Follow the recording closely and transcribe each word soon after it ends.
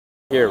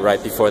Here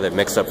right before the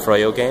mix-up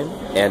Froyo game,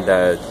 and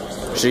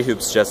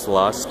G-Hoops just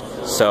lost,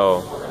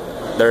 so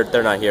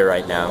they're not here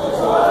right now.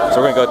 So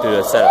we're gonna go through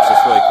the setups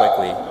just really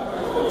quickly.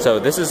 So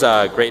this is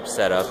a grape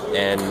setup,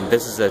 and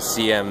this is a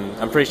CM.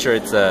 I'm pretty sure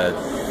it's a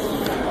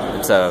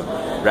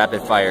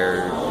rapid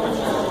fire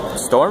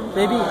storm,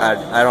 maybe.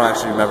 I don't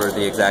actually remember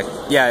the exact.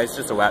 Yeah, it's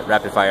just a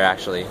rapid fire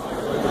actually.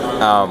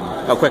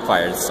 Oh, quick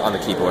fire is on the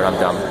keyboard. I'm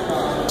dumb.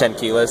 10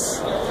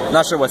 keyless.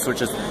 Not sure what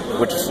switches,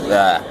 which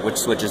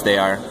switches they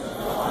are.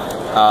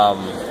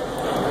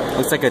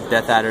 Looks like a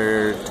Death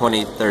Adder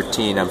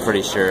 2013, I'm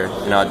pretty sure.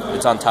 You know,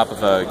 it's on top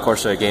of a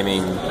Corsair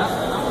Gaming,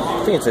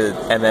 I think it's a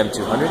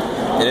MM200,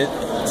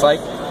 it's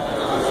like.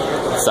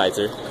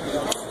 Sizer.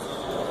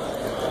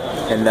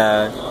 And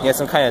he has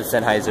some kind of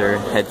Sennheiser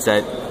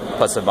headset,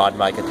 plus a mod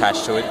mic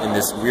attached to it in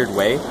this weird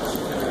way,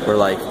 where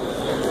like,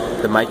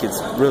 the mic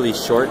is really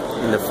short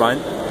in the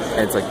front, and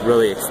it's like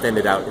really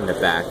extended out in the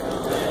back.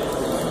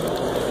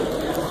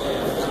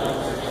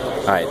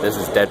 Alright, this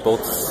is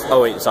Deadbolt's.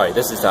 Oh wait, sorry.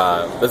 This is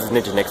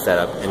Ninja Nick's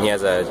setup, and he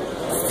has a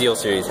Steel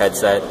Series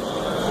headset.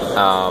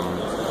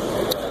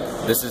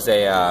 This is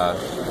a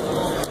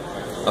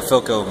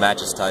Philco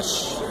Magis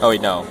Touch. Oh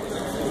wait, no.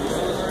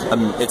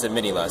 It's a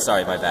Minila.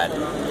 Sorry, my bad.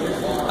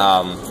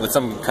 With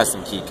some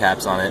custom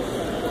keycaps on it.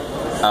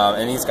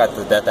 And he's got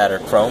the Death Adder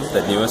Chrome,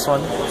 the newest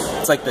one.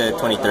 It's like the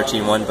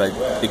 2013 one, but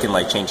you can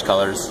like change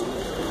colors.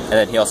 And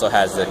then he also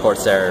has the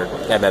Corsair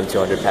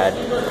MM200 pad.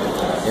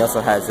 He also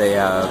has a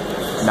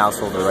mouse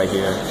holder right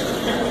here.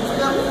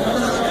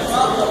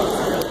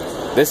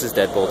 This is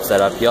Deadbolt's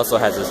setup. He also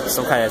has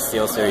some kind of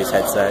Steel Series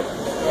headset.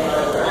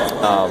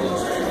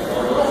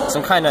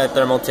 Some kind of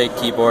Thermaltake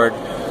keyboard.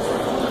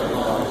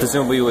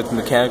 Presumably with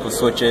mechanical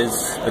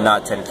switches, but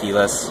not 10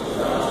 keyless.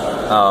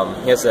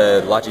 He has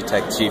a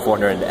Logitech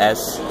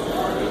G400S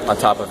on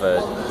top of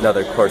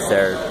another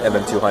Corsair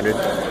MM200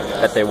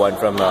 that they won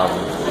from,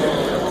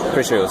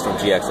 pretty sure it was from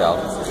GXL.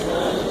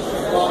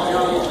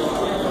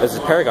 This is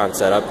Paragon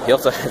setup. He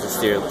also has a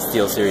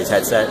Steel Series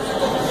headset.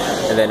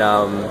 And then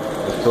I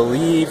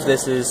believe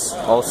this is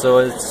also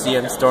a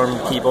CM Storm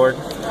keyboard,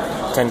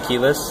 10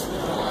 keyless.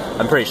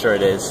 I'm pretty sure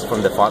it is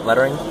from the font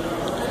lettering.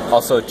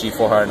 Also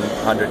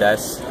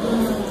G400S,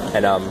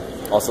 and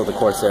also the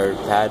Corsair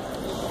pad.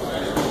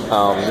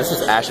 This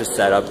is Ash's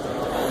setup.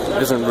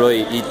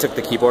 He took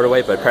the keyboard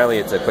away, but apparently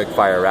it's a quick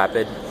fire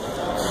rapid.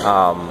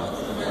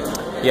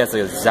 He has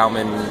a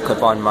Zalman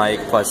clip-on mic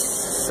plus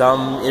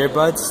some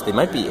earbuds. They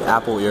might be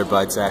Apple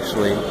earbuds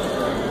actually.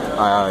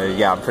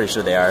 Yeah, I'm pretty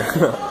sure they are.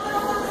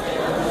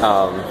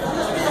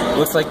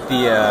 Looks like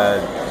the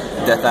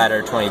Death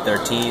Adder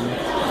 2013,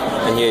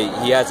 and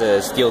he has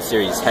a Steel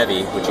Series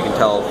Heavy, which you can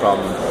tell from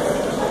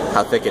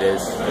how thick it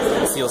is.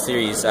 Steel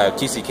Series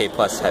QCK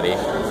Plus Heavy.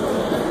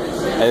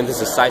 And then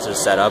this is Sizer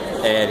setup,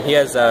 and he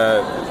has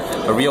a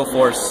Real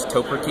Force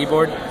Topper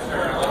keyboard,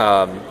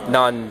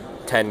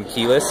 non-10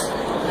 keyless.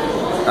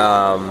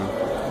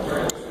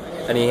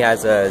 And he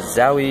has a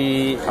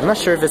Zowie, I'm not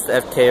sure if it's the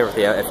FK or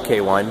the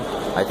FK1.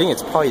 I think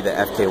it's probably the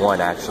FK1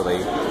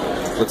 actually.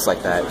 Looks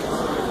like that.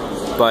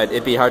 But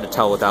it'd be hard to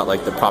tell without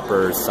like the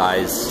proper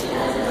size,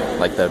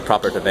 like the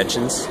proper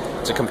dimensions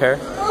to compare.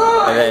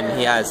 And then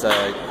he has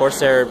a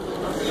Corsair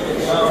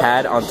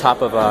pad on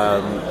top of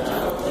a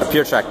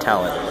Pure Track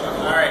Talent.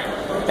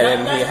 And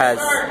then he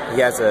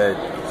has a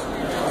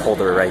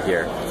holder right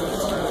here.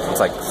 It's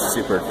like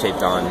super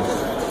taped on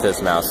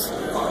this mouse.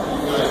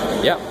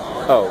 Yeah.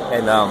 Oh,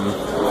 and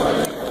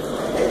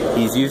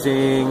he's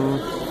using.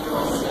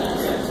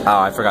 Oh,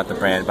 I forgot the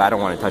brand, but I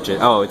don't want to touch it.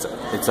 Oh, it's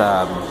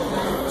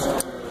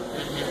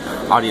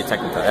Audio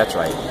Technica. That's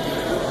right.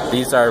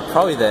 These are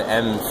probably the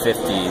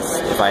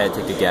M50s, if I had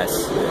to take a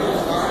guess.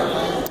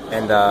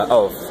 And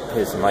oh,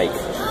 his mic.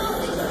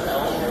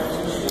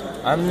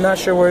 I'm not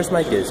sure where his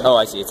mic is. Oh,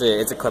 I see.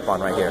 It's a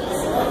clip-on right here.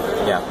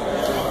 Yeah.